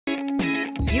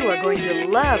You are going to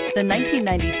love the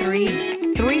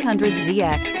 1993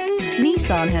 300ZX.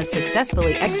 Nissan has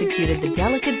successfully executed the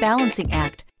delicate balancing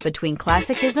act between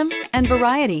classicism and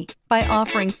variety by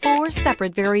offering 4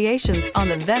 separate variations on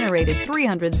the venerated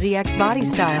 300ZX body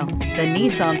style. The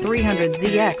Nissan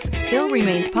 300ZX still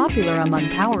remains popular among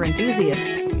power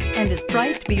enthusiasts and is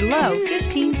priced below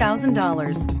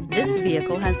 $15,000. This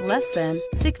vehicle has less than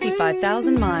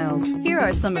 65,000 miles. Here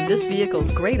are some of this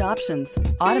vehicle's great options: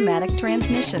 automatic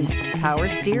transmission, power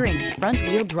steering,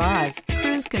 front-wheel drive,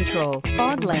 cruise control,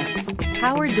 fog lamps,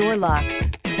 power door locks,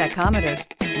 tachometer,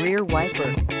 rear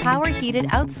wiper, power heated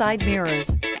outside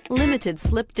mirrors, limited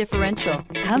slip differential.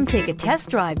 Come take a test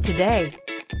drive today.